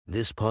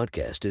This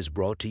podcast is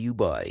brought to you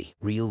by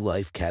Real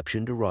Life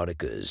Captioned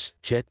Eroticas.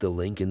 Check the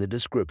link in the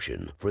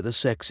description for the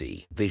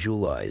sexy,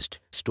 visualized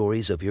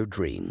stories of your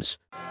dreams.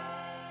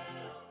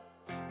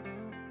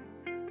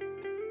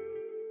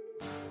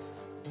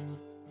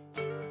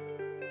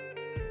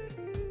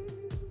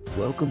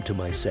 Welcome to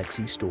my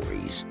sexy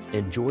stories.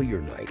 Enjoy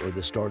your night or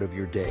the start of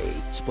your day,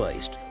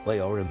 spiced by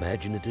our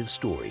imaginative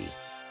story.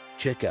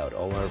 Check out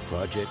all our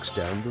projects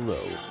down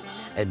below,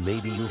 and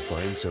maybe you'll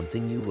find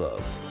something you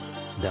love.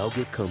 Now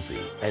get comfy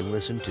and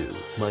listen to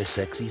my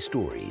sexy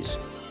stories.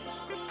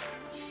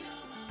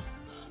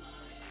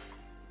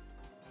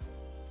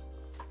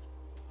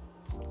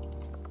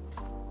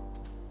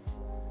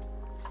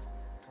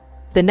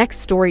 The next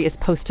story is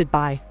posted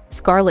by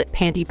Scarlet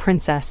Panty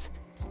Princess.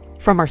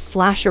 From our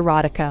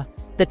 /erotica,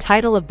 the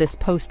title of this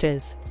post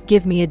is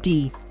Give Me a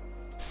D.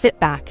 Sit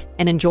back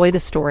and enjoy the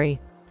story.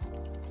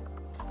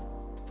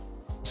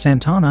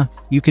 Santana,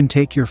 you can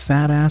take your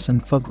fat ass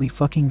and fugly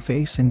fucking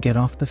face and get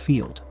off the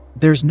field.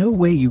 There's no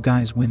way you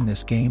guys win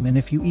this game, and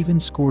if you even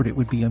scored it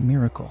would be a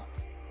miracle.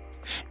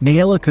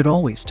 Nayela could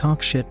always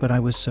talk shit, but I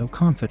was so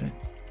confident.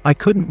 I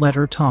couldn't let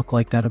her talk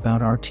like that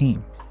about our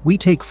team. We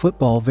take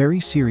football very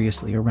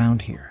seriously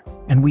around here,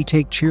 and we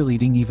take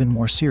cheerleading even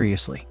more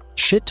seriously.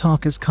 Shit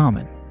talk is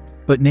common,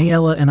 but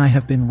Nayela and I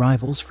have been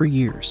rivals for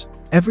years.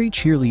 Every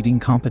cheerleading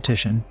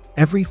competition,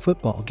 every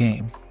football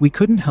game, we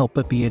couldn't help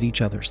but be at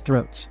each other's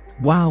throats.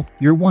 Wow,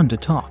 you're one to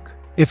talk.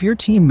 If your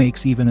team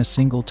makes even a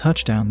single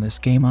touchdown this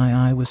game,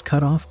 I was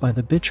cut off by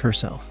the bitch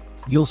herself.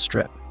 You'll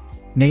strip.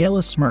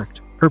 Nayela smirked,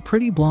 her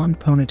pretty blonde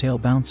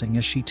ponytail bouncing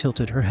as she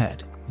tilted her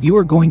head. You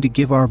are going to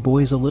give our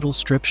boys a little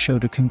strip show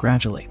to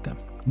congratulate them.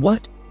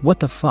 What? What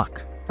the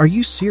fuck? Are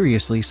you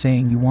seriously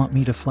saying you want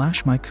me to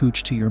flash my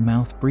cooch to your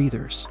mouth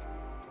breathers?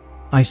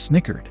 I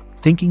snickered,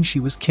 thinking she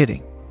was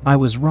kidding. I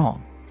was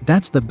wrong.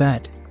 That's the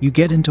bet. You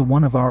get into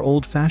one of our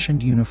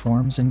old-fashioned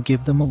uniforms and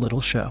give them a little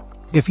show.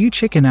 If you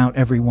chicken out,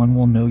 everyone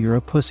will know you're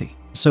a pussy.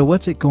 So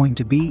what's it going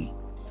to be?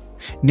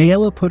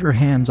 Nayela put her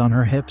hands on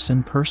her hips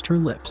and pursed her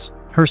lips.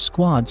 Her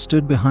squad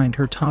stood behind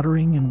her,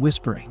 tottering and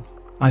whispering.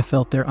 I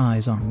felt their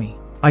eyes on me.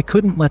 I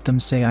couldn't let them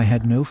say I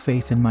had no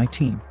faith in my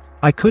team.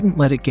 I couldn't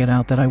let it get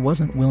out that I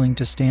wasn't willing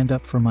to stand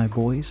up for my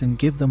boys and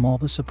give them all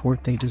the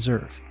support they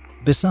deserve.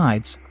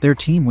 Besides, their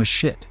team was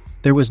shit.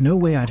 There was no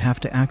way I'd have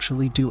to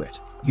actually do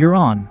it. You're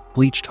on,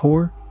 bleached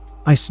whore.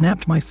 I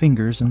snapped my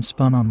fingers and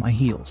spun on my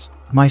heels.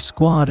 My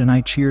squad and I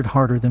cheered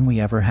harder than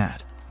we ever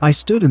had. I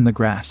stood in the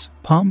grass,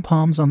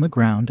 pom-poms on the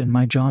ground, and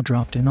my jaw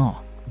dropped in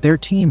awe. Their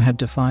team had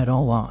defied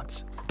all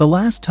odds. The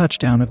last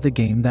touchdown of the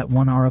game that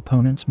won our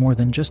opponents more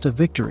than just a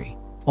victory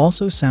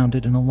also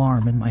sounded an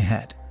alarm in my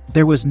head.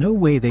 There was no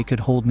way they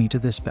could hold me to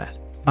this bet.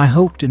 I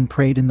hoped and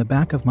prayed in the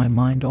back of my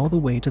mind all the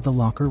way to the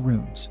locker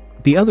rooms.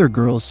 The other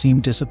girls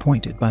seemed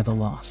disappointed by the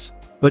loss,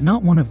 but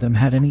not one of them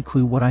had any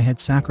clue what I had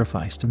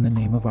sacrificed in the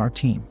name of our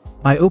team.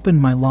 I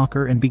opened my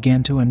locker and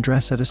began to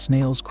undress at a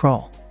snail's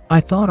crawl.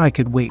 I thought I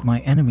could wait my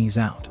enemies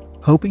out,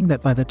 hoping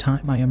that by the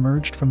time I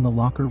emerged from the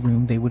locker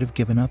room they would have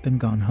given up and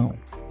gone home.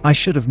 I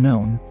should have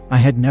known. I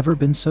had never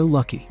been so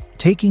lucky.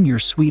 Taking your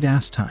sweet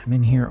ass time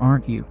in here,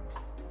 aren't you?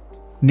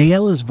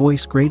 Nayela's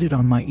voice grated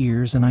on my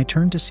ears, and I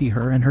turned to see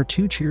her and her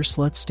two cheer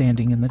sluts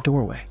standing in the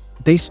doorway.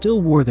 They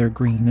still wore their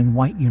green and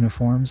white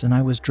uniforms, and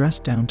I was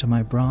dressed down to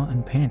my bra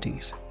and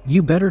panties.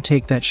 You better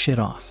take that shit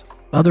off.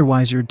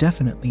 Otherwise, you're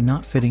definitely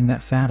not fitting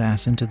that fat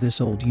ass into this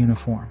old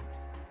uniform.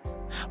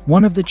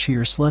 One of the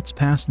cheer sluts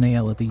passed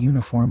Nayela the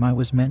uniform I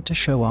was meant to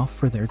show off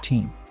for their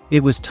team.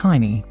 It was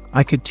tiny.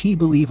 I could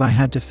believe I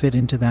had to fit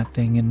into that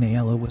thing, and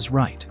Nayela was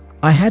right.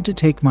 I had to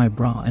take my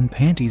bra and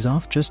panties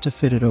off just to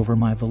fit it over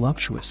my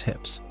voluptuous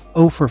hips.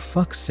 Oh, for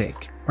fuck's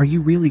sake, are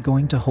you really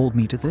going to hold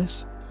me to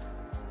this?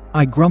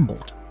 I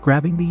grumbled,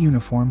 grabbing the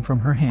uniform from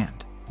her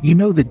hand. You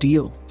know the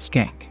deal,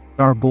 skank.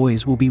 Our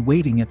boys will be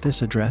waiting at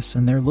this address,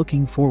 and they're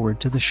looking forward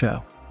to the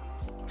show.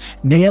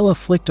 Nayela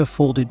flicked a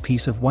folded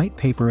piece of white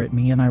paper at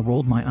me, and I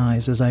rolled my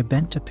eyes as I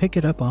bent to pick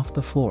it up off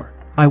the floor.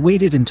 I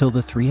waited until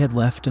the three had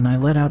left, and I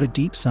let out a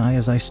deep sigh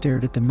as I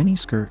stared at the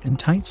miniskirt and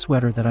tight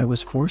sweater that I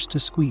was forced to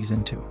squeeze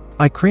into.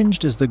 I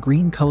cringed as the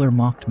green color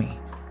mocked me,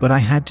 but I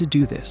had to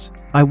do this.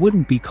 I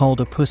wouldn't be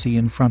called a pussy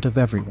in front of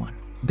everyone.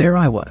 There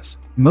I was,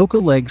 mocha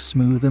legs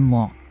smooth and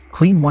long,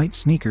 clean white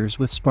sneakers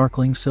with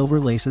sparkling silver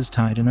laces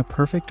tied in a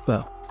perfect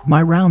bow.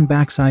 My round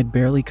backside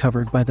barely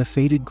covered by the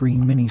faded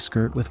green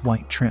miniskirt with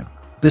white trim.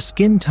 The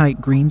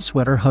skin-tight green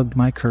sweater hugged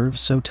my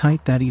curves so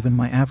tight that even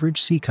my average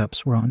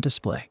C-cups were on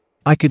display.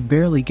 I could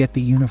barely get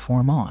the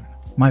uniform on.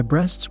 My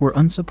breasts were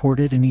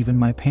unsupported, and even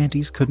my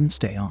panties couldn't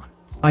stay on.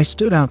 I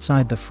stood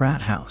outside the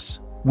frat house,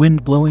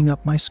 wind blowing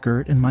up my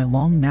skirt and my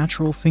long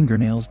natural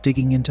fingernails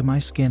digging into my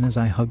skin as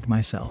I hugged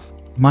myself.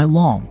 My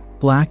long,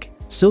 black,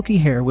 silky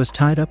hair was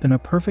tied up in a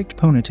perfect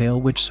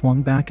ponytail which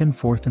swung back and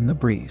forth in the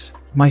breeze.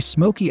 My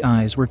smoky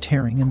eyes were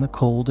tearing in the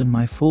cold, and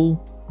my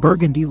full,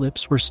 burgundy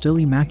lips were still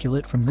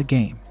immaculate from the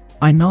game.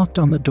 I knocked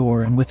on the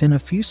door, and within a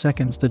few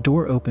seconds the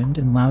door opened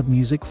and loud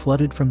music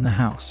flooded from the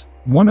house.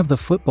 One of the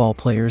football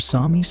players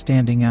saw me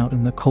standing out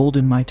in the cold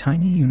in my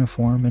tiny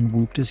uniform and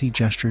whooped as he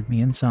gestured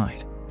me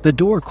inside. The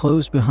door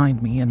closed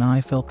behind me and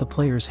I felt the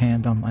player's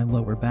hand on my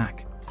lower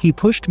back. He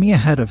pushed me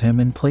ahead of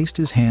him and placed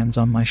his hands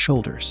on my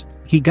shoulders.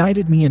 He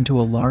guided me into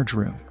a large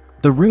room.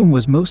 The room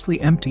was mostly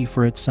empty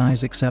for its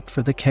size except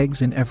for the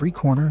kegs in every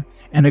corner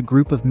and a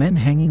group of men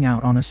hanging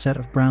out on a set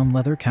of brown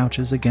leather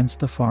couches against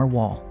the far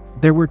wall.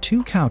 There were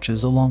 2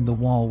 couches along the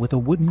wall with a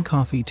wooden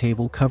coffee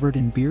table covered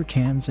in beer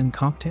cans and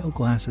cocktail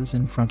glasses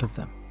in front of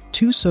them.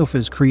 2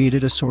 sofas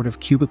created a sort of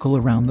cubicle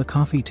around the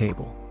coffee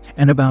table,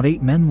 and about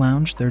 8 men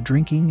lounged there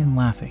drinking and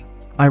laughing.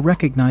 I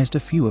recognized a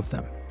few of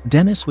them.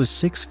 Dennis was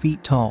 6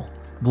 feet tall,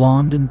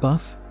 blonde and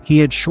buff. He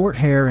had short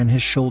hair and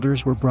his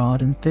shoulders were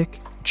broad and thick.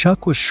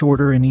 Chuck was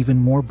shorter and even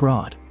more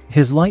broad.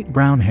 His light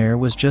brown hair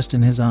was just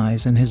in his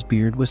eyes and his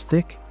beard was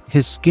thick.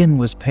 His skin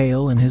was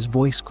pale and his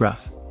voice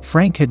gruff.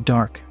 Frank had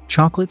dark,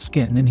 chocolate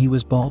skin and he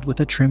was bald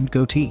with a trimmed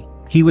goatee.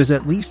 He was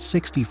at least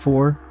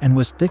 64 and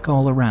was thick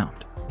all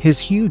around. His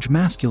huge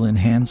masculine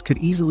hands could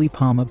easily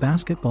palm a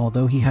basketball,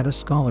 though he had a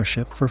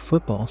scholarship for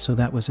football, so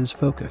that was his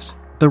focus.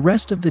 The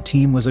rest of the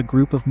team was a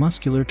group of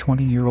muscular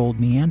 20-year-old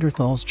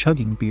Neanderthals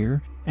chugging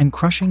beer and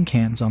crushing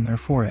cans on their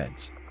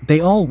foreheads.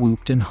 They all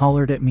whooped and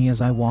hollered at me as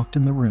I walked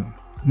in the room.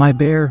 My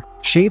bare,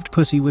 shaved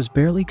pussy was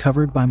barely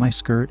covered by my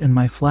skirt and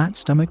my flat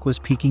stomach was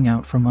peeking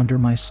out from under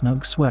my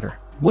snug sweater.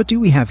 "What do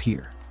we have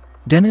here?"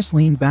 Dennis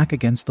leaned back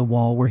against the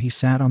wall where he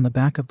sat on the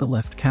back of the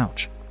left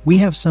couch. "We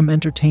have some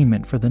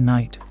entertainment for the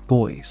night,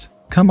 boys.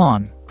 Come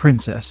on,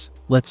 princess,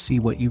 let's see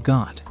what you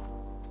got."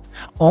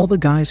 All the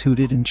guys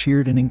hooted and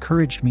cheered and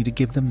encouraged me to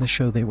give them the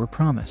show they were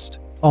promised.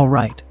 All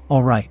right.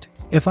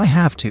 If I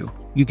have to,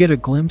 you get a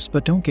glimpse,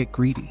 but don't get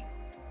greedy,"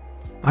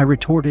 I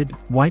retorted,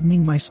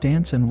 widening my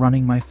stance and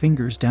running my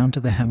fingers down to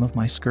the hem of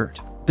my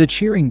skirt. The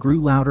cheering grew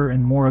louder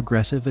and more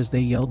aggressive as they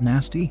yelled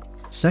nasty,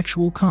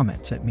 sexual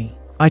comments at me.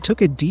 I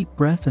took a deep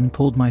breath and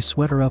pulled my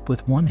sweater up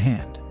with one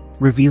hand,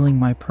 revealing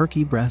my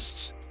perky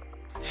breasts,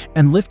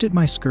 and lifted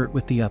my skirt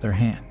with the other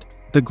hand.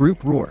 The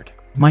group roared.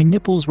 My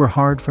nipples were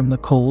hard from the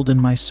cold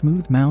and my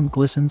smooth mound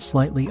glistened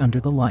slightly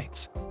under the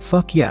lights.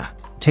 "Fuck yeah,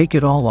 take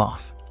it all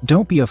off.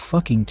 Don't be a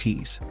fucking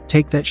tease.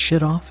 Take that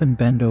shit off and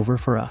bend over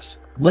for us.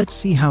 Let's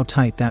see how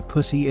tight that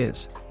pussy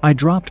is." I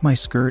dropped my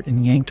skirt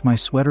and yanked my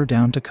sweater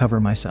down to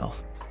cover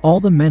myself. All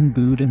the men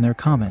booed and their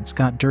comments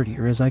got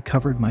dirtier as I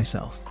covered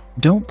myself.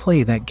 "Don't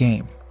play that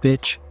game,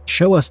 bitch.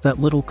 Show us that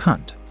little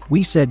cunt.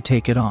 We said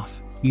take it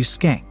off, you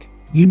skank.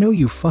 You know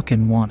you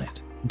fucking want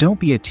it. Don't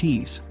be a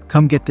tease.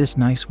 Come get this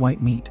nice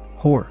white meat,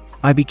 whore."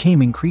 I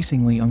became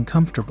increasingly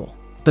uncomfortable.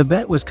 The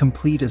bet was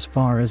complete as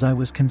far as I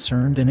was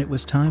concerned, and it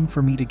was time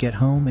for me to get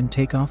home and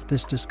take off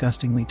this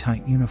disgustingly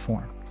tight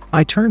uniform.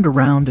 I turned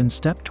around and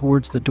stepped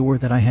towards the door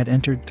that I had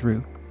entered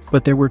through,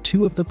 but there were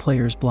 2 of the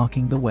players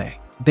blocking the way.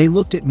 They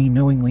looked at me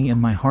knowingly and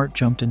my heart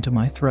jumped into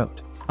my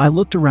throat. I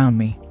looked around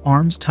me,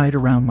 arms tight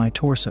around my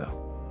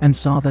torso, and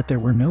saw that there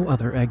were no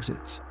other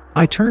exits.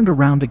 I turned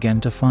around again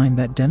to find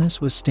that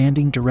Dennis was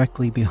standing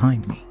directly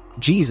behind me.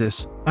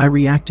 "Jesus," I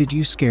reacted,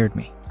 "you scared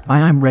me.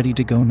 I'm ready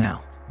to go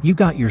now. You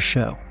got your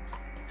show."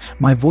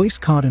 My voice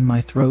caught in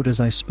my throat as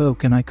I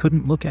spoke and I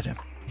couldn't look at him.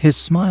 His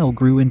smile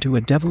grew into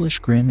a devilish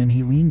grin and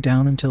he leaned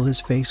down until his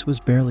face was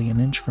barely an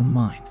inch from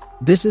mine.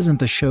 "This isn't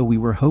the show we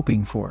were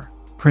hoping for,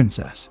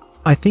 princess.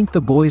 I think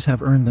the boys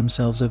have earned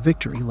themselves a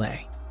victory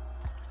lay."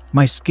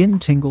 My skin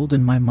tingled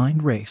and my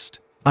mind raced.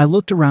 I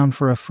looked around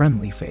for a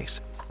friendly face,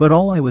 but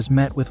all I was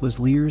met with was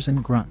leers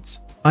and grunts.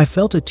 I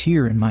felt a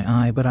tear in my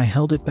eye, but I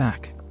held it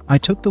back. I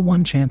took the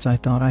one chance I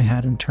thought I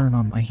had and turned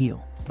on my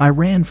heel. I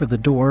ran for the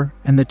door,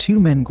 and the 2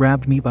 men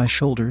grabbed me by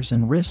shoulders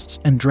and wrists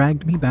and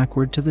dragged me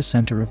backward to the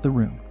center of the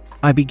room.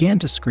 I began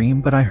to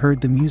scream, but I heard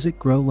the music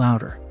grow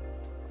louder.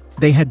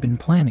 They had been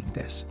planning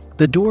this.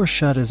 The door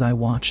shut as I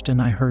watched,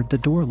 and I heard the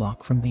door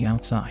lock from the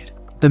outside.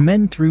 The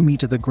men threw me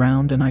to the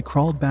ground, and I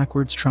crawled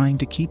backwards, trying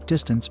to keep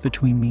distance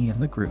between me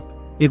and the group.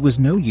 It was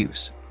no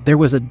use. There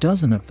was a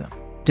dozen of them,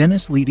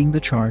 Dennis leading the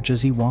charge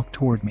as he walked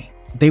toward me.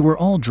 They were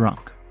all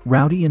drunk,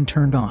 rowdy, and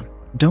turned on.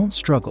 "Don't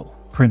struggle,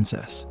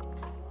 princess,"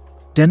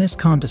 Dennis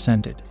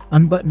condescended,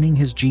 unbuttoning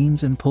his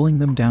jeans and pulling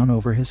them down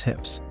over his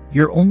hips.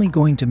 "You're only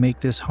going to make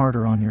this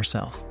harder on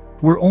yourself.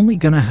 We're only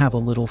gonna have a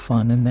little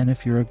fun, and then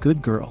if you're a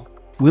good girl,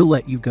 we'll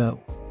let you go."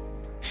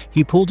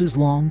 He pulled his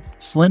long,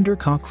 slender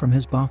cock from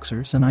his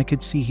boxers, and I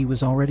could see he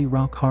was already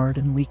rock hard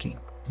and leaking.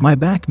 My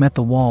back met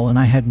the wall and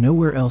I had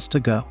nowhere else to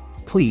go.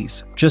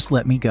 "Please, just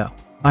let me go.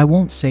 I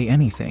won't say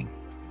anything."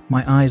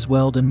 My eyes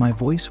welled and my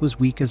voice was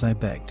weak as I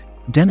begged.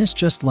 Dennis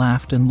just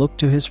laughed and looked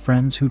to his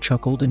friends, who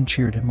chuckled and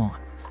cheered him on.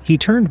 He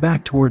turned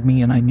back toward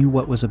me and I knew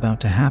what was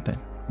about to happen.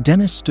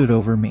 Dennis stood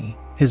over me,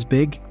 his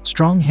big,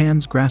 strong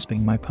hands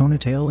grasping my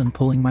ponytail and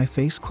pulling my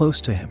face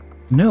close to him.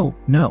 No,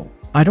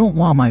 I don't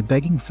want." My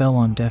begging fell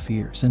on deaf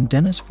ears, and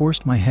Dennis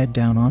forced my head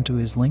down onto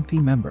his lengthy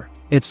member.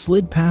 It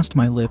slid past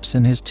my lips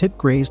and his tip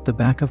grazed the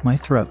back of my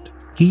throat.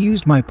 He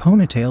used my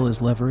ponytail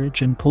as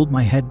leverage and pulled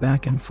my head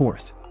back and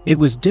forth. It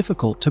was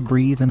difficult to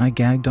breathe and I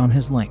gagged on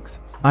his length.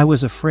 I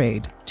was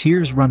afraid,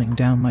 tears running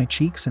down my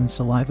cheeks and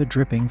saliva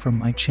dripping from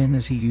my chin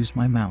as he used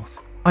my mouth.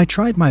 I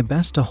tried my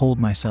best to hold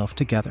myself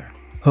together,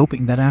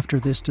 hoping that after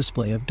this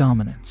display of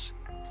dominance,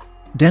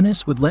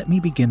 Dennis would let me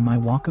begin my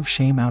walk of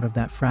shame out of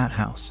that frat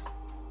house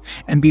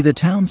and be the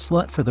town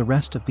slut for the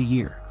rest of the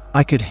year.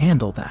 I could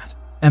handle that.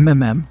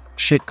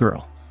 Shit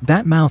girl.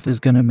 That mouth is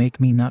gonna make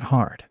me nut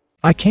hard.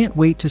 I can't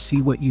wait to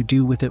see what you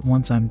do with it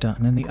once I'm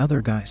done and the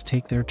other guys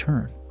take their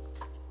turn.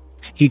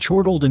 He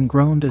chortled and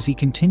groaned as he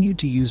continued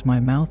to use my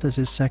mouth as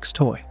his sex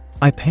toy.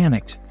 I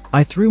panicked.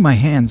 I threw my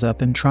hands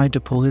up and tried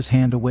to pull his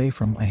hand away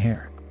from my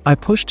hair. I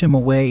pushed him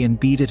away and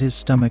beat at his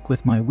stomach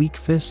with my weak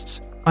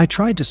fists. I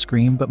tried to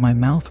scream, but my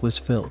mouth was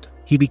filled.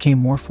 He became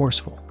more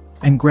forceful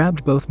and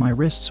grabbed both my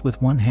wrists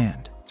with one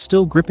hand,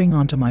 still gripping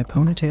onto my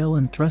ponytail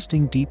and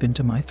thrusting deep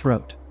into my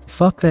throat.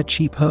 Fuck that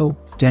cheap hoe,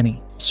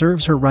 Denny.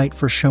 Serves her right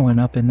for showing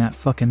up in that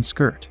fucking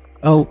skirt.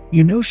 Oh,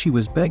 you know she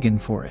was begging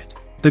for it.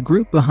 The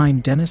group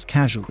behind Dennis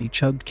casually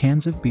chugged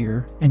cans of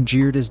beer and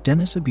jeered as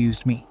Dennis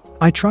abused me.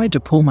 I tried to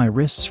pull my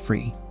wrists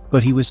free,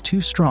 but he was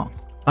too strong.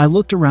 I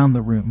looked around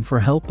the room for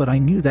help, but I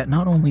knew that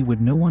not only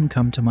would no one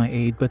come to my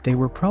aid, but they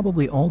were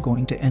probably all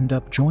going to end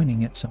up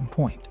joining at some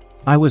point.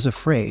 I was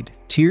afraid,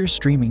 tears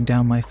streaming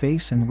down my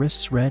face and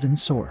wrists red and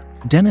sore.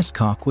 Dennis'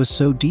 cock was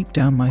so deep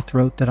down my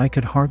throat that I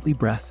could hardly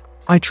breathe.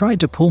 I tried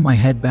to pull my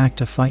head back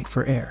to fight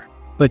for air,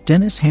 but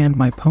Dennis had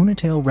my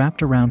ponytail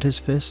wrapped around his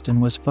fist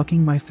and was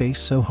fucking my face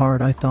so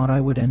hard I thought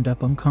I would end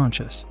up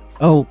unconscious.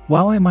 Oh,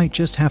 wow, I might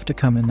just have to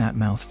come in that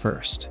mouth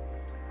first.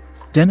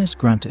 Dennis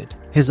grunted,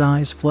 his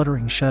eyes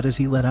fluttering shut as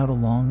he let out a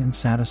long and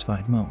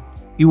satisfied moan.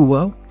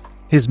 Ew-whoa?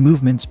 His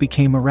movements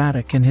became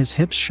erratic and his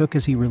hips shook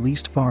as he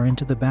released far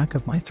into the back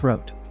of my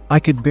throat. I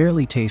could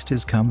barely taste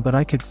his cum, but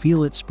I could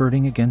feel it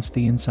spurting against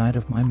the inside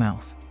of my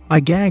mouth. I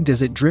gagged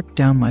as it dripped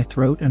down my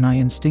throat and I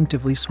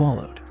instinctively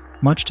swallowed,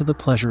 much to the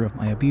pleasure of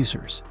my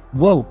abusers.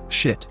 Whoa,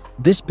 shit,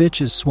 this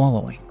bitch is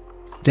swallowing,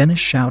 Dennis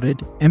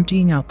shouted,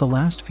 emptying out the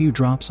last few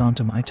drops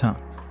onto my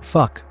tongue.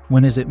 Fuck,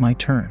 when is it my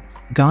turn?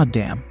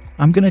 Goddamn,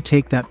 I'm gonna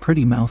take that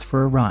pretty mouth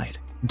for a ride.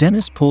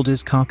 Dennis pulled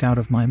his cock out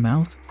of my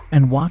mouth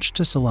and watched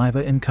a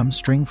saliva and cum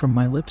string from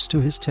my lips to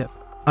his tip.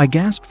 I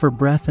gasped for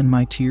breath and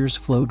my tears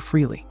flowed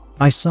freely.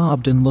 I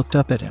sobbed and looked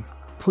up at him.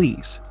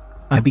 Please,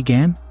 I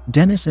began.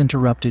 Dennis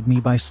interrupted me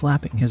by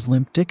slapping his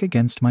limp dick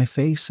against my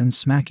face and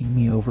smacking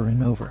me over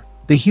and over.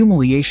 The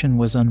humiliation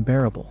was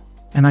unbearable,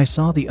 and I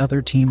saw the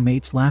other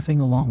teammates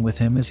laughing along with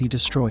him as he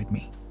destroyed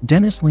me.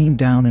 Dennis leaned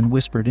down and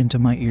whispered into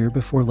my ear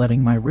before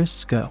letting my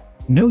wrists go.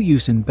 No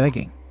use in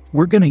begging.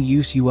 We're gonna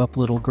use you up,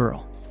 little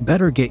girl.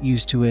 Better get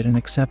used to it and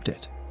accept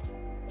it.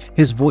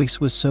 His voice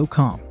was so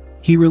calm.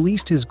 He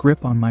released his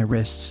grip on my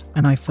wrists,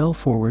 and I fell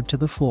forward to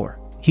the floor.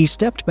 He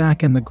stepped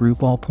back and the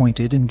group all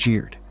pointed and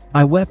jeered.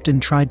 I wept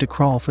and tried to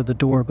crawl for the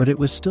door, but it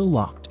was still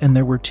locked and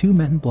there were two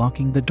men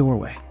blocking the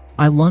doorway.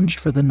 I lunged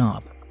for the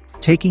knob,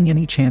 taking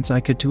any chance I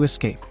could to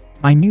escape.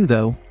 I knew,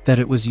 though, that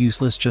it was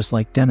useless, just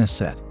like Dennis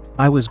said.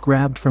 I was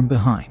grabbed from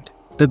behind.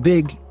 The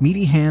big,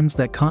 meaty hands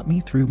that caught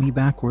me threw me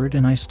backward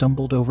and I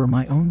stumbled over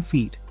my own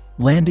feet,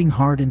 landing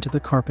hard into the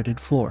carpeted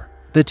floor.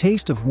 The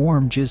taste of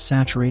warm jizz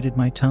saturated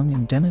my tongue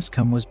and Dennis'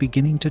 cum was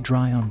beginning to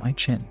dry on my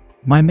chin.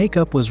 My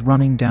makeup was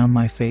running down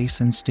my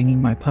face and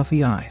stinging my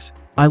puffy eyes.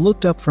 I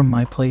looked up from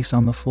my place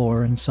on the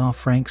floor and saw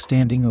Frank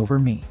standing over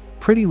me.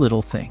 Pretty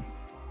little thing,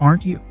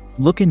 aren't you?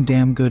 Looking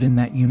damn good in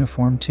that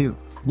uniform too.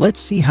 Let's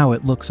see how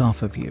it looks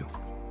off of you.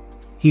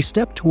 He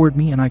stepped toward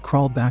me and I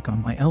crawled back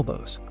on my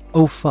elbows.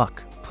 Oh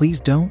fuck, please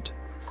don't,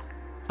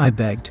 I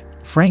begged.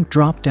 Frank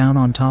dropped down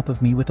on top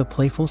of me with a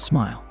playful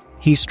smile.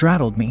 He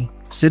straddled me,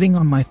 sitting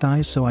on my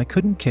thighs so I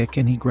couldn't kick,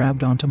 and he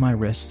grabbed onto my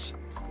wrists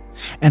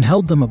and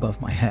held them above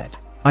my head.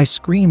 I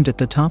screamed at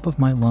the top of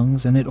my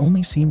lungs and it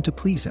only seemed to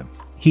please him.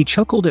 He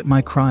chuckled at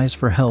my cries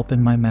for help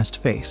and my messed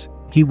face.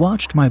 He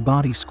watched my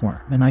body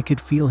squirm and I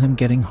could feel him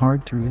getting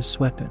hard through his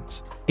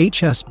sweatpants.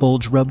 HS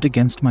bulge rubbed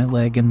against my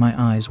leg and my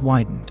eyes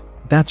widened.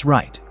 That's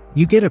right,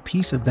 you get a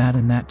piece of that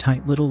in that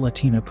tight little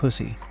Latina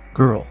pussy,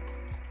 girl.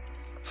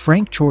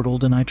 Frank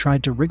chortled and I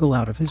tried to wriggle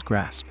out of his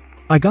grasp.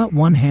 I got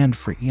one hand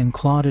free and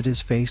clawed at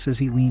his face as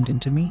he leaned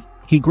into me.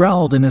 He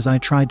growled, and as I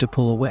tried to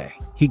pull away,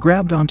 he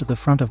grabbed onto the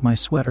front of my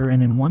sweater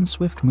and in one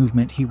swift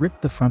movement he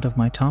ripped the front of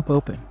my top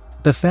open.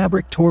 The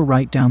fabric tore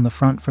right down the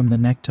front from the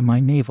neck to my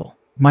navel.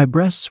 My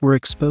breasts were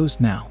exposed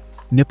now,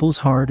 nipples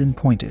hard and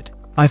pointed.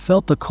 I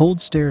felt the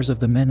cold stares of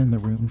the men in the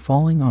room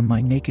falling on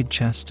my naked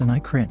chest and I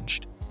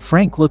cringed.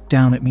 Frank looked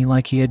down at me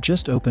like he had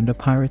just opened a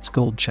pirate's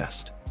gold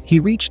chest. He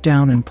reached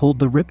down and pulled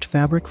the ripped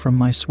fabric from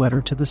my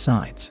sweater to the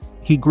sides.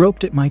 He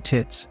groped at my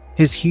tits,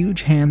 his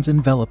huge hands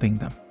enveloping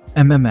them.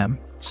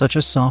 Such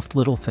a soft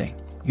little thing.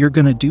 You're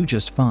gonna do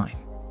just fine.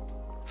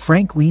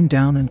 Frank leaned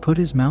down and put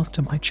his mouth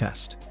to my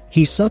chest.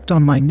 He sucked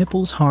on my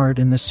nipples hard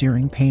and the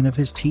searing pain of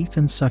his teeth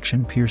and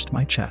suction pierced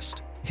my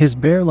chest. His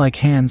bear-like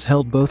hands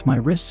held both my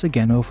wrists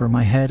again over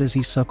my head as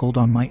he suckled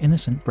on my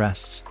innocent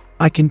breasts.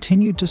 I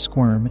continued to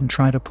squirm and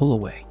try to pull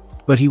away,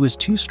 but he was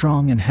too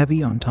strong and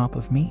heavy on top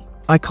of me.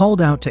 I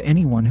called out to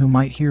anyone who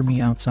might hear me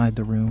outside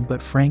the room,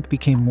 but Frank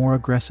became more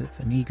aggressive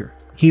and eager.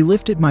 He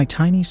lifted my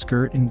tiny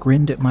skirt and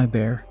grinned at my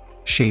bare,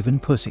 shaven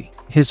pussy.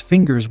 His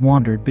fingers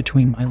wandered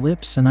between my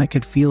lips and I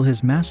could feel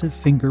his massive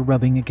finger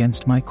rubbing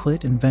against my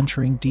clit and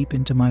venturing deep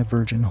into my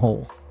virgin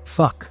hole.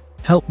 Fuck.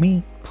 Help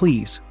me,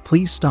 please,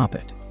 please stop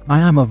it. I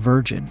am a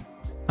virgin,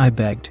 I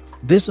begged.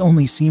 This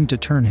only seemed to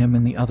turn him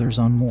and the others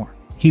on more.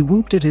 He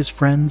whooped at his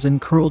friends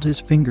and curled his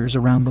fingers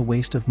around the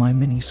waist of my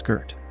mini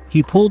skirt.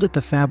 He pulled at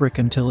the fabric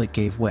until it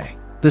gave way.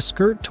 The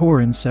skirt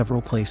tore in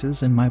several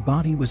places and my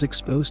body was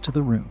exposed to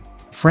the room.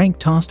 Frank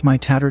tossed my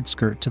tattered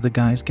skirt to the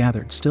guys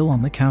gathered still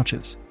on the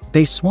couches.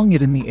 They swung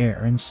it in the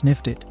air and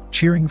sniffed it,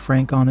 cheering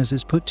Frank on as he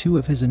put two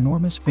of his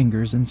enormous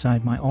fingers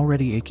inside my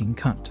already aching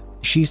cunt.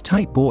 She's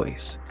tight,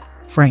 boys,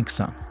 Frank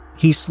sung.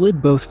 He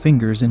slid both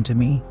fingers into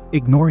me,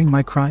 ignoring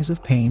my cries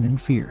of pain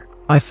and fear.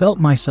 I felt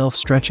myself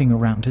stretching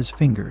around his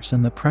fingers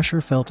and the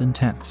pressure felt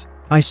intense.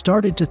 I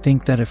started to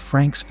think that if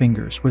Frank's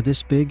fingers were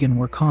this big and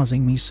were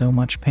causing me so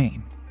much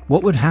pain,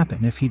 what would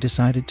happen if he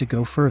decided to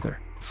go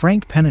further?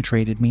 Frank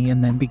penetrated me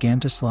and then began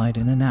to slide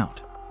in and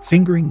out,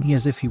 fingering me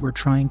as if he were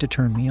trying to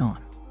turn me on.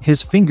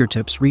 His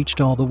fingertips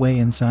reached all the way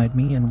inside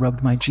me and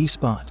rubbed my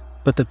G-spot,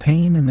 but the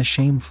pain and the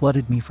shame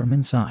flooded me from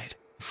inside.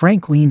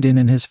 Frank leaned in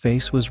and his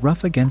face was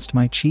rough against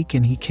my cheek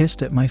and he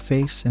kissed at my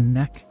face and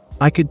neck.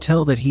 I could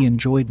tell that he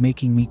enjoyed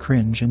making me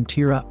cringe and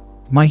tear up.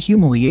 My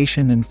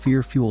humiliation and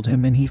fear fueled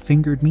him and he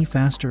fingered me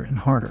faster and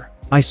harder.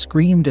 I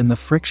screamed and the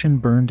friction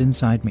burned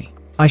inside me.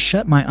 I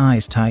shut my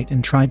eyes tight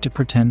and tried to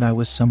pretend I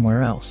was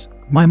somewhere else.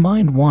 My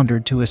mind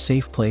wandered to a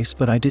safe place,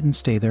 but I didn't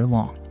stay there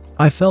long.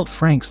 I felt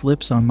Frank's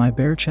lips on my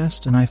bare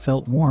chest and I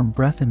felt warm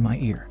breath in my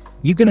ear.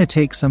 "You gonna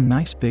take some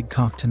nice big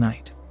cock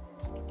tonight?"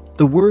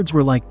 The words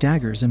were like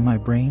daggers in my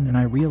brain and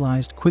I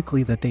realized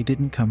quickly that they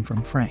didn't come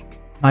from Frank.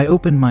 I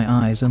opened my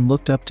eyes and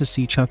looked up to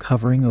see Chuck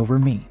hovering over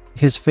me.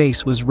 His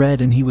face was red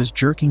and he was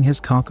jerking his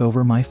cock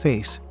over my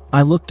face.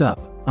 I looked up,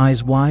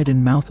 eyes wide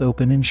and mouth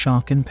open in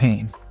shock and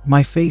pain.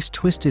 My face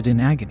twisted in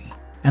agony,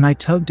 and I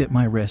tugged at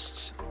my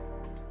wrists.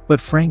 But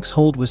Frank's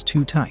hold was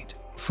too tight.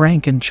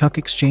 Frank and Chuck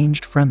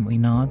exchanged friendly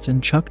nods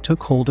and Chuck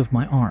took hold of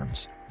my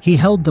arms. He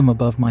held them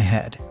above my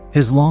head,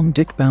 his long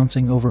dick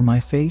bouncing over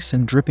my face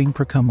and dripping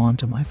precum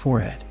onto my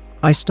forehead.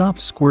 I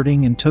stopped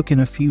squirting and took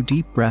in a few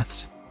deep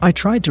breaths. I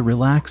tried to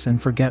relax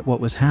and forget what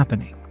was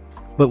happening,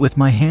 but with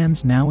my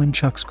hands now in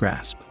Chuck's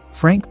grasp,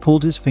 Frank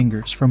pulled his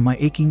fingers from my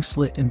aching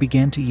slit and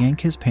began to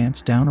yank his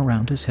pants down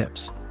around his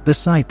hips. The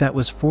sight that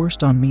was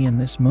forced on me in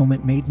this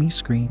moment made me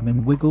scream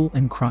and wiggle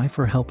and cry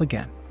for help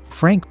again.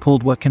 Frank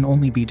pulled what can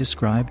only be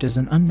described as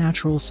an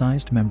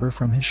unnatural-sized member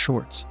from his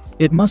shorts.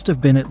 It must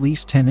have been at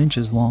least 10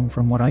 inches long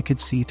from what I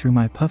could see through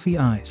my puffy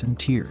eyes and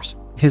tears.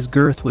 His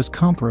girth was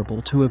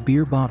comparable to a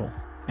beer bottle,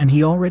 and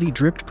he already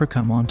dripped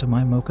precum onto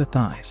my mocha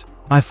thighs.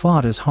 I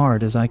fought as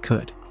hard as I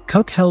could.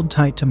 Cuck held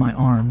tight to my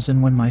arms,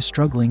 and when my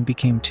struggling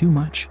became too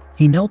much,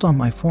 he knelt on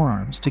my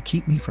forearms to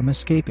keep me from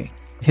escaping.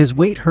 His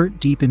weight hurt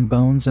deep in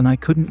bones and I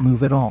couldn't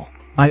move at all.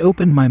 I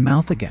opened my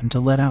mouth again to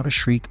let out a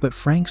shriek, but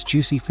Frank's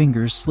juicy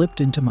fingers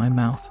slipped into my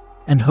mouth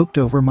and hooked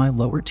over my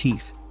lower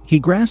teeth. He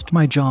grasped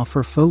my jaw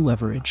for faux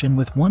leverage, and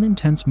with one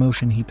intense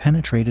motion he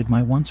penetrated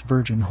my once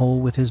virgin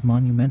hole with his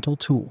monumental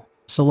tool.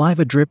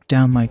 Saliva dripped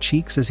down my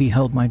cheeks as he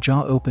held my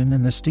jaw open,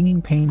 and the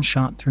stinging pain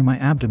shot through my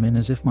abdomen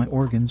as if my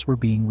organs were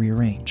being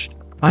rearranged.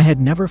 I had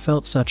never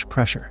felt such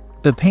pressure.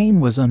 The pain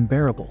was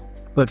unbearable,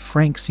 but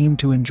Frank seemed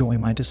to enjoy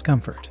my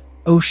discomfort.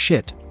 "Oh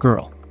shit,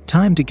 girl.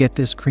 Time to get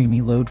this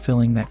creamy load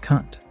filling that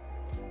cunt."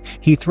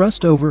 He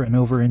thrust over and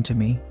over into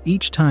me.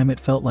 Each time it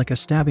felt like a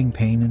stabbing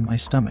pain in my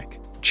stomach.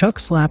 Chuck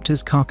slapped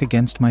his cock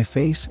against my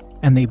face,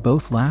 and they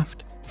both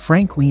laughed.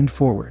 Frank leaned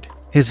forward,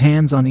 his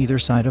hands on either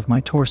side of my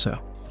torso.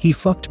 He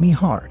fucked me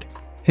hard,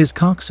 his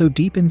cock so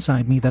deep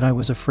inside me that I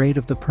was afraid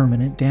of the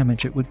permanent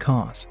damage it would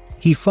cause.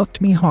 He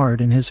fucked me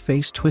hard and his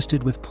face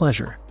twisted with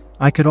pleasure.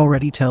 I could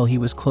already tell he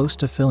was close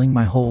to filling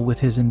my hole with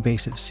his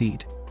invasive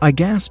seed. I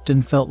gasped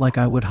and felt like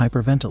I would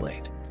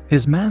hyperventilate,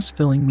 his mass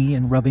filling me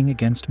and rubbing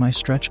against my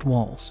stretched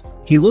walls.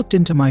 He looked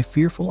into my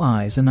fearful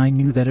eyes and I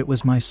knew that it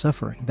was my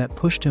suffering that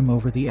pushed him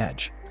over the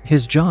edge.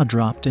 His jaw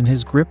dropped and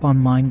his grip on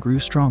mine grew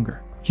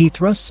stronger. He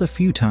thrusts a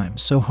few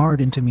times so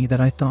hard into me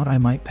that I thought I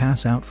might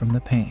pass out from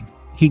the pain.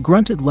 He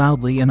grunted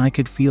loudly and I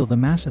could feel the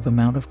massive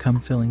amount of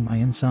cum filling my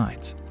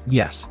insides.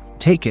 "Yes,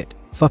 take it,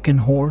 fucking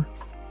whore."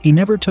 He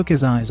never took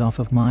his eyes off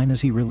of mine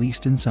as he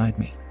released inside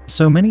me.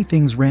 So many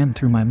things ran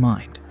through my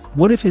mind.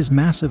 What if his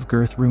massive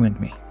girth ruined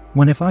me?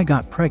 What if I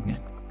got pregnant?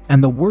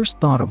 And the worst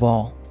thought of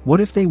all,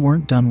 what if they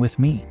weren't done with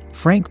me?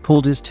 Frank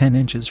pulled his 10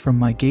 inches from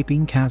my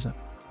gaping chasm,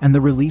 and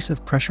the release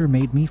of pressure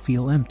made me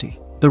feel empty.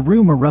 The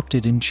room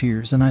erupted in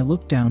cheers and I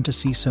looked down to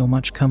see so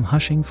much cum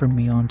hushing from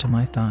me onto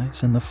my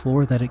thighs and the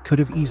floor that it could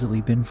have easily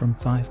been from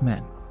 5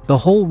 men. The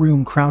whole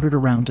room crowded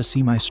around to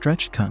see my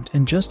stretched cunt,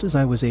 and just as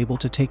I was able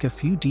to take a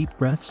few deep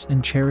breaths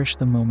and cherish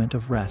the moment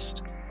of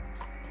rest,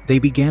 they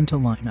began to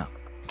line up.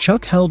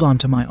 Chuck held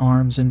onto my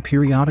arms and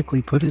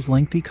periodically put his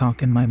lengthy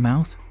cock in my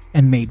mouth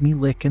and made me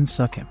lick and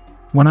suck him.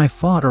 When I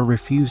fought or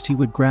refused, he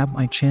would grab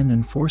my chin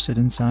and force it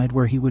inside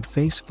where he would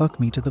face fuck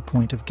me to the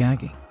point of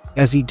gagging.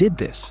 As he did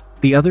this,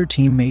 the other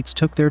teammates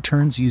took their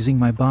turns using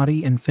my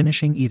body and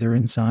finishing either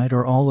inside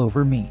or all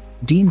over me.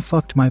 Dean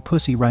fucked my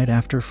pussy right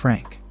after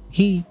Frank.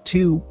 He,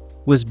 too,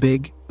 was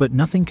big, but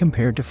nothing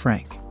compared to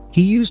Frank.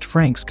 He used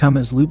Frank's cum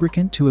as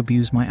lubricant to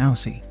abuse my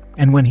Aussie,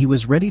 and when he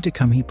was ready to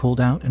come he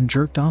pulled out and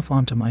jerked off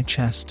onto my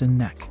chest and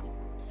neck,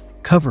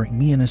 covering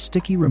me in a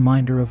sticky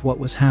reminder of what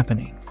was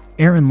happening.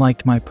 Aaron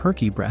liked my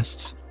perky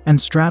breasts and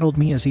straddled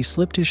me as he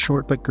slipped his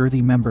short but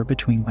girthy member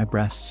between my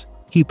breasts.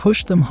 He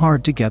pushed them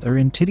hard together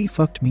and titty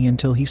fucked me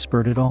until he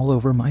spurted all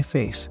over my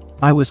face.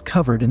 I was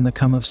covered in the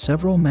cum of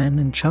several men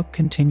and Chuck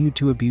continued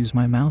to abuse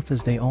my mouth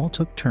as they all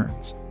took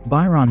turns.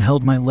 Byron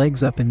held my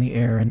legs up in the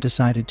air and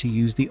decided to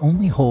use the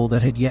only hole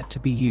that had yet to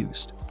be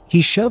used.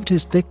 He shoved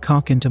his thick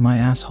cock into my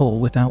asshole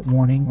without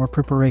warning or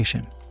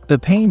preparation. The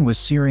pain was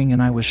searing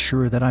and I was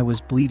sure that I was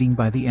bleeding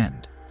by the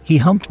end. He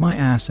humped my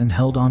ass and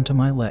held onto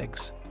my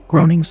legs,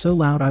 groaning so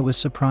loud I was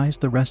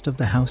surprised the rest of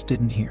the house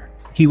didn't hear.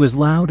 He was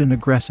loud and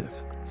aggressive,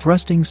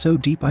 thrusting so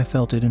deep I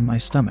felt it in my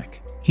stomach.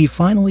 He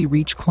finally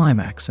reached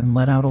climax and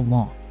let out a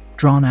long,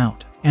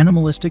 drawn-out,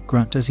 animalistic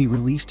grunt as he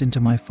released into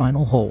my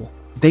final hole.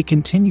 They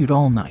continued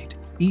all night,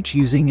 each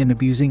using and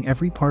abusing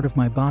every part of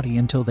my body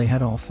until they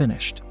had all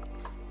finished,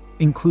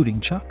 including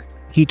Chuck.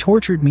 He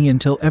tortured me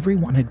until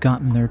everyone had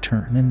gotten their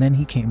turn and then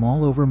he came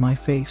all over my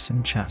face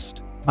and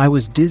chest. I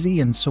was dizzy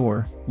and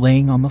sore,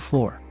 laying on the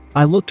floor.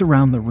 I looked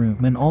around the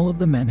room and all of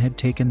the men had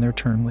taken their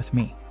turn with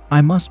me.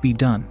 I must be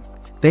done.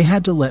 They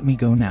had to let me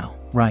go now,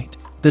 right?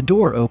 The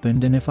door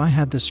opened and if I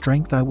had the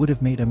strength I would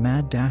have made a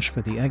mad dash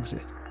for the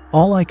exit.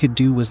 All I could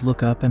do was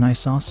look up and I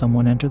saw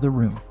someone enter the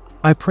room.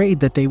 I prayed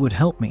that they would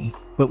help me,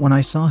 but when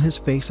I saw his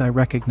face I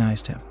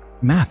recognized him.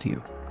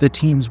 Matthew, the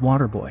team's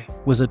water boy,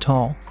 was a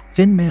tall,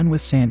 thin man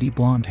with sandy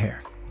blonde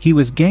hair. He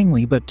was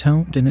gangly but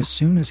toned and as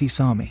soon as he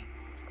saw me,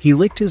 he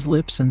licked his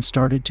lips and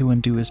started to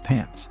undo his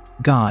pants.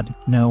 God,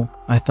 no,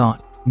 I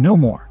thought, no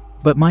more.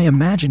 But my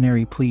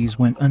imaginary pleas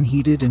went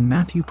unheeded and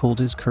Matthew pulled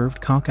his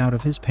curved cock out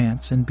of his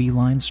pants and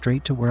beelined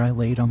straight to where I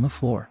laid on the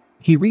floor.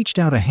 He reached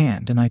out a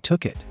hand and I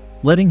took it,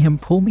 letting him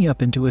pull me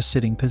up into a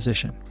sitting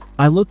position.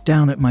 I looked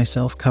down at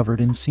myself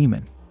covered in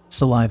semen,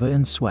 saliva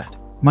and sweat.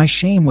 My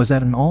shame was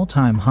at an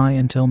all-time high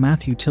until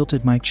Matthew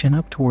tilted my chin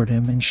up toward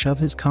him and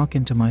shoved his cock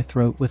into my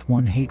throat with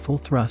one hateful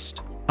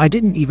thrust. I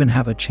didn't even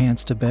have a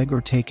chance to beg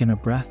or take in a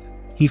breath.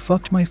 He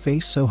fucked my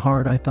face so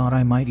hard I thought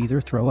I might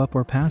either throw up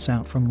or pass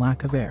out from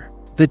lack of air.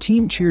 The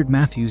team cheered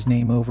Matthew's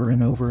name over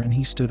and over and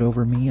he stood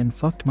over me and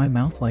fucked my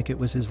mouth like it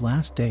was his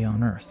last day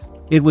on earth.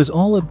 It was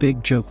all a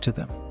big joke to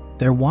them,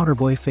 their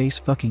waterboy face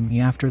fucking me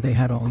after they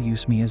had all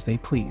used me as they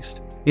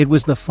pleased. It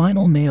was the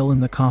final nail in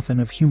the coffin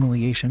of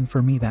humiliation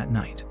for me that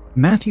night.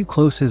 Matthew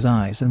closed his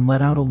eyes and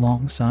let out a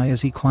long sigh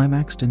as he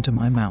climaxed into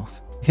my mouth.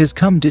 His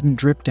cum didn't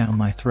drip down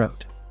my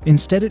throat.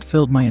 Instead it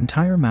filled my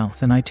entire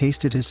mouth and I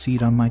tasted his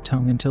seed on my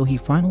tongue until he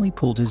finally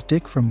pulled his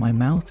dick from my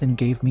mouth and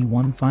gave me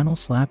one final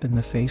slap in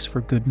the face for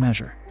good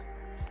measure.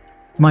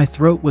 My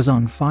throat was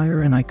on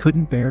fire and I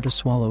couldn't bear to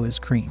swallow his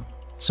cream,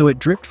 so it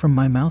dripped from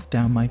my mouth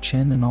down my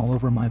chin and all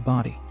over my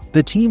body.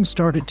 The team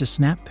started to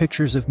snap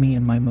pictures of me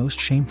in my most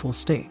shameful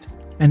state,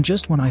 and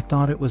just when I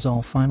thought it was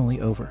all finally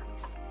over,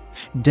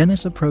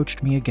 Dennis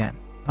approached me again.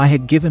 I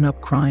had given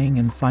up crying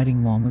and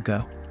fighting long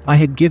ago. I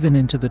had given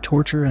in to the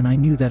torture and I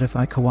knew that if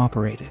I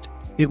cooperated,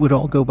 it would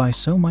all go by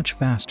so much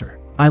faster.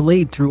 I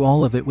laid through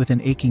all of it with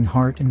an aching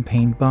heart and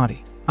pained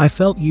body. I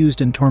felt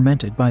used and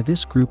tormented by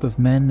this group of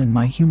men and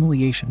my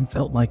humiliation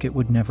felt like it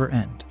would never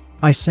end.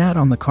 I sat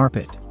on the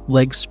carpet,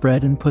 legs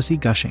spread and pussy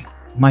gushing,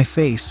 my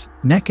face,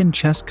 neck and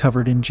chest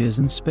covered in jizz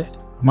and spit,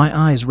 my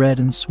eyes red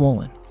and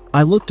swollen.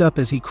 I looked up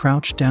as he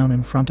crouched down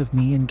in front of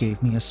me and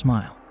gave me a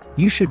smile.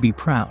 You should be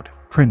proud,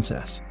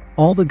 princess.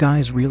 All the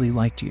guys really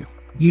liked you.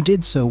 You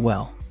did so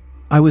well.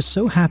 I was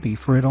so happy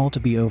for it all to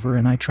be over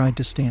and I tried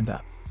to stand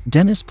up.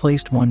 Dennis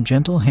placed one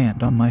gentle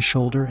hand on my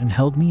shoulder and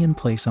held me in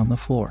place on the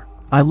floor.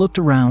 I looked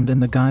around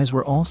and the guys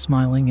were all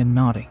smiling and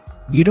nodding.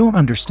 You don't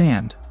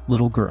understand,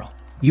 little girl.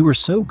 You were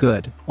so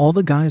good, all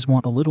the guys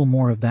want a little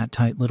more of that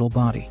tight little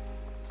body.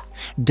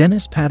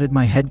 Dennis patted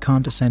my head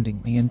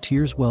condescendingly and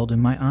tears welled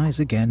in my eyes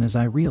again as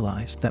I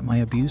realized that my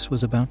abuse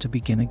was about to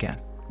begin again.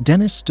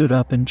 Dennis stood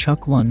up and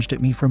Chuck lunged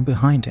at me from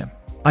behind him.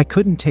 I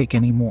couldn't take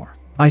any more.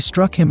 I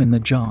struck him in the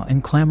jaw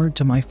and clambered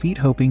to my feet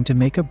hoping to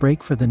make a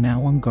break for the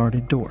now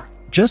unguarded door.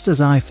 Just as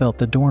I felt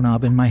the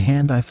doorknob in my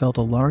hand, I felt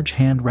a large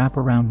hand wrap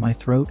around my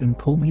throat and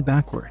pull me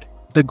backward.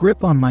 The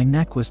grip on my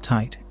neck was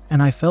tight,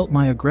 and I felt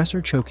my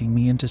aggressor choking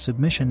me into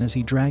submission as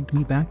he dragged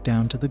me back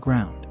down to the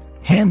ground.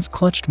 Hands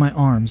clutched my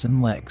arms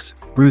and legs,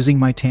 bruising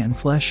my tan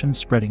flesh and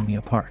spreading me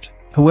apart.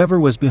 Whoever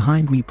was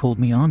behind me pulled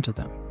me onto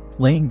them,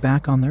 laying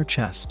back on their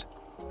chest,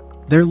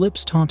 their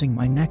lips taunting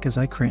my neck as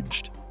I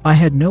cringed. I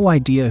had no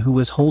idea who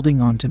was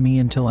holding on to me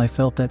until I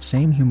felt that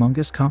same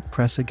humongous cock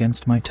press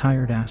against my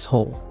tired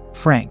asshole.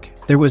 Frank.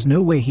 There was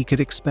no way he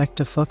could expect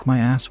to fuck my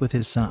ass with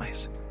his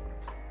size.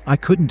 I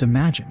couldn't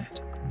imagine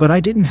it. But I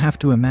didn't have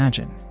to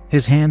imagine.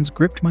 His hands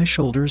gripped my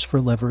shoulders for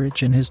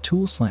leverage and his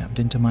tool slammed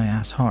into my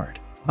ass hard.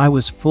 I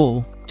was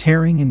full,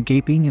 tearing and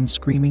gaping and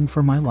screaming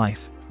for my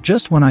life.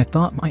 Just when I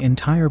thought my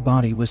entire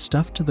body was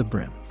stuffed to the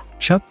brim,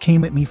 Chuck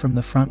came at me from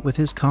the front with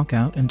his cock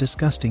out and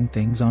disgusting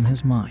things on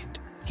his mind.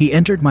 He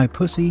entered my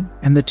pussy,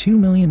 and the 2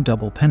 million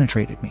double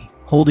penetrated me,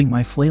 holding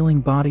my flailing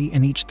body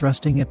and each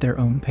thrusting at their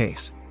own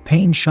pace.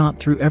 Pain shot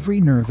through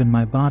every nerve in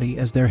my body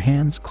as their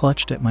hands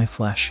clutched at my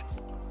flesh,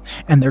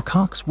 and their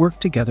cocks worked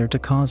together to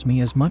cause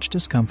me as much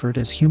discomfort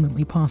as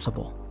humanly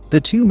possible.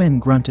 The 2 men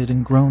grunted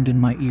and groaned in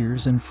my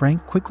ears, and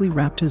Frank quickly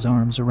wrapped his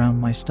arms around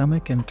my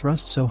stomach and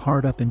thrust so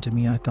hard up into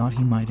me I thought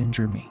he might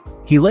injure me.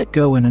 He let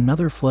go and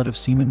another flood of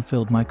semen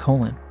filled my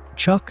colon.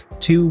 Chuck,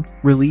 too,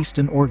 released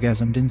and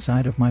orgasmed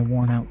inside of my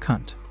worn-out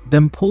cunt.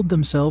 Them pulled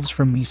themselves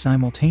from me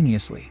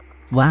simultaneously,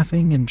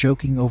 laughing and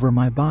joking over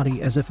my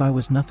body as if I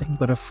was nothing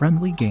but a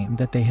friendly game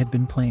that they had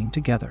been playing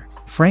together.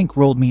 Frank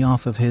rolled me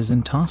off of his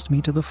and tossed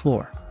me to the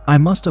floor. I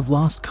must have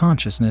lost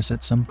consciousness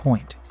at some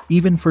point,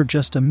 even for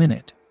just a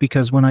minute,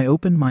 because when I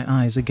opened my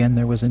eyes again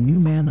there was a new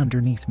man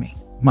underneath me.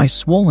 My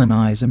swollen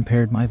eyes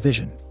impaired my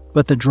vision,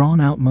 but the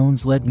drawn-out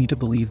moans led me to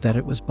believe that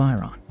it was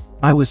Byron.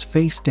 I was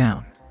face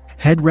down,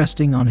 head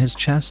resting on his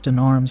chest and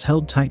arms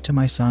held tight to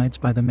my sides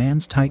by the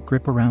man's tight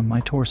grip around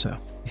my torso.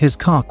 His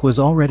cock was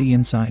already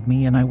inside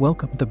me, and I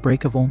welcomed the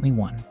break of only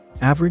one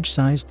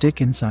average-sized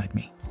dick inside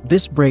me.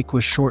 This break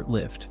was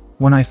short-lived,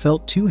 when I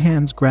felt 2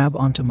 hands grab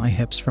onto my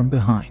hips from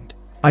behind.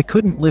 I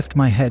couldn't lift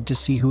my head to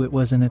see who it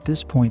was, and at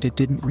this point it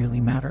didn't really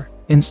matter.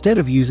 Instead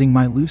of using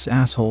my loose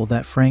asshole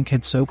that Frank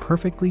had so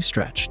perfectly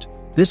stretched,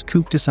 this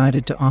kook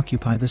decided to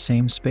occupy the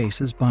same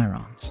space as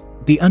Byron's.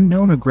 The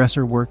unknown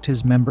aggressor worked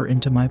his member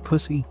into my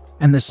pussy,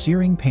 and the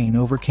searing pain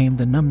overcame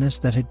the numbness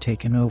that had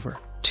taken over.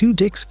 2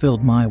 dicks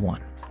filled my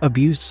one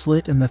abused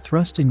slit, and the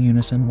thrust in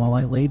unison while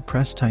I laid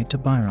pressed tight to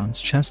Byron's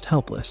chest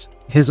helpless.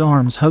 His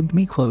arms hugged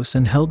me close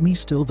and held me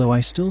still, though I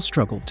still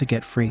struggled to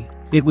get free.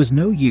 It was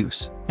no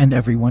use, and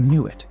everyone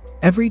knew it.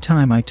 Every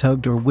time I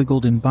tugged or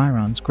wiggled in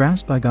Byron's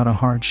grasp I got a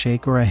hard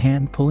shake or a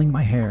hand pulling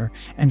my hair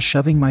and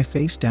shoving my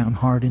face down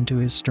hard into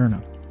his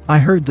sternum. I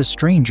heard the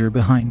stranger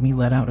behind me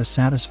let out a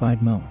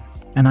satisfied moan,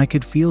 and I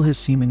could feel his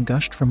semen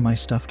gushed from my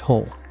stuffed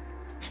hole.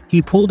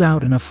 He pulled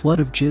out in a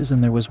flood of jizz,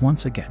 and there was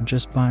once again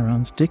just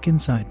Byron's dick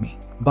inside me.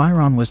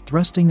 Byron was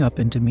thrusting up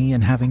into me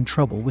and having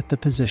trouble with the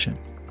position.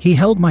 He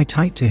held me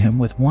tight to him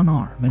with one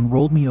arm and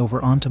rolled me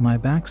over onto my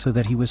back so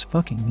that he was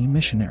fucking me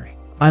missionary.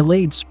 I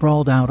laid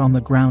sprawled out on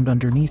the ground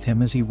underneath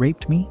him as he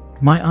raped me.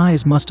 My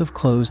eyes must have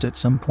closed at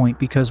some point,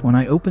 because when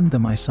I opened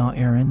them I saw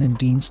Aaron and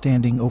Dean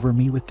standing over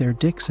me with their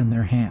dicks in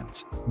their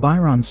hands.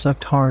 Byron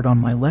sucked hard on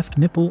my left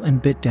nipple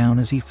and bit down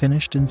as he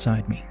finished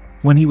inside me.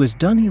 When he was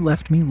done he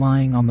left me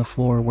lying on the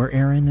floor where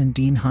Aaron and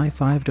Dean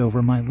high-fived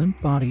over my limp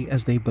body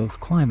as they both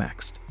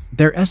climaxed.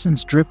 Their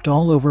essence dripped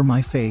all over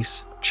my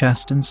face,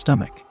 chest and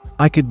stomach.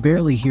 I could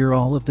barely hear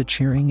all of the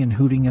cheering and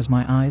hooting as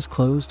my eyes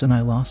closed and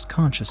I lost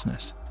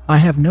consciousness. I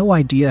have no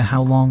idea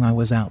how long I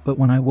was out, but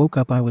when I woke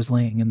up I was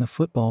laying in the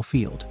football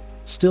field,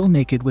 still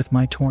naked with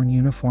my torn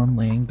uniform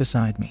laying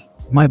beside me.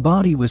 My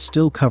body was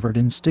still covered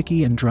in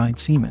sticky and dried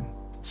semen,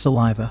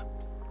 saliva,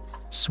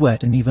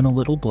 sweat and even a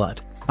little blood.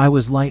 I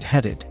was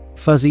lightheaded,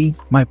 fuzzy,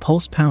 my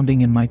pulse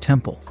pounding in my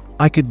temple.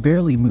 I could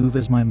barely move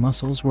as my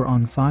muscles were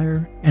on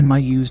fire, and my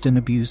used and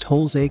abused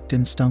holes ached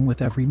and stung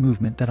with every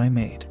movement that I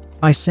made.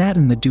 I sat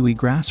in the dewy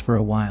grass for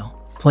a while,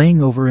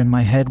 playing over in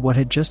my head what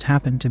had just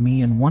happened to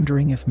me and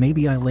wondering if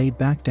maybe I laid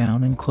back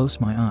down and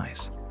closed my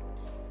eyes,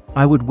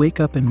 I would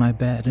wake up in my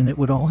bed and it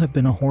would all have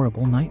been a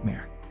horrible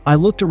nightmare. I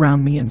looked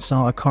around me and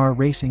saw a car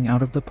racing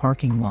out of the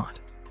parking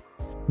lot,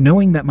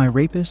 knowing that my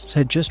rapists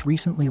had just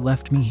recently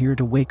left me here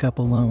to wake up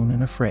alone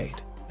and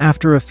afraid.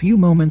 After a few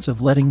moments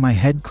of letting my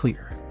head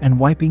clear and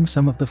wiping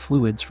some of the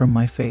fluids from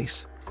my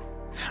face,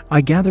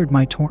 I gathered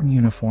my torn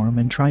uniform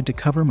and tried to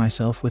cover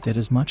myself with it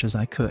as much as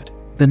I could.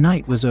 The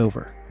night was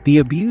over. The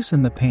abuse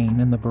and the pain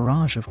and the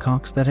barrage of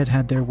cocks that had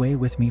had their way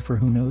with me for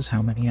who knows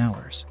how many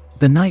hours.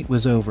 The night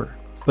was over,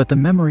 but the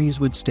memories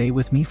would stay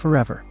with me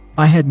forever.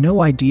 I had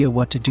no idea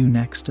what to do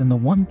next, and the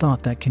one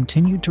thought that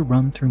continued to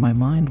run through my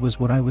mind was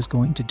what I was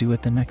going to do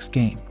at the next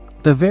game.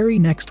 The very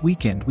next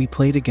weekend we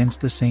played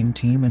against the same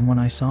team, and when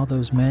I saw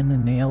those men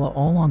and Nayla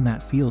all on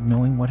that field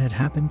knowing what had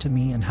happened to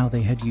me and how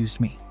they had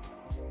used me,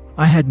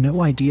 I had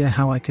no idea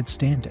how I could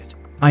stand it.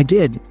 I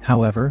did,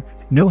 however,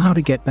 know how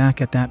to get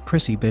back at that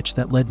prissy bitch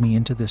that led me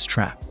into this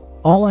trap.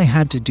 All I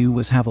had to do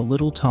was have a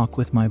little talk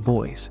with my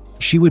boys.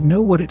 She would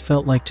know what it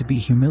felt like to be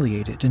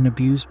humiliated and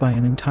abused by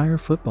an entire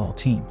football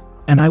team,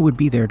 and I would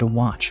be there to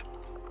watch.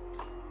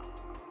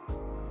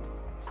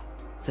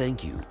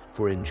 Thank you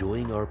for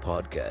enjoying our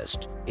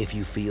podcast. If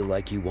you feel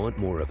like you want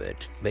more of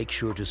it, make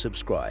sure to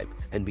subscribe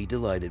and be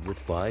delighted with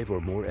 5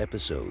 or more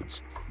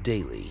episodes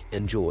daily.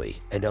 Enjoy,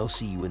 and I'll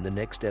see you in the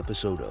next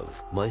episode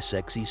of My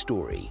Sexy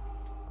Story.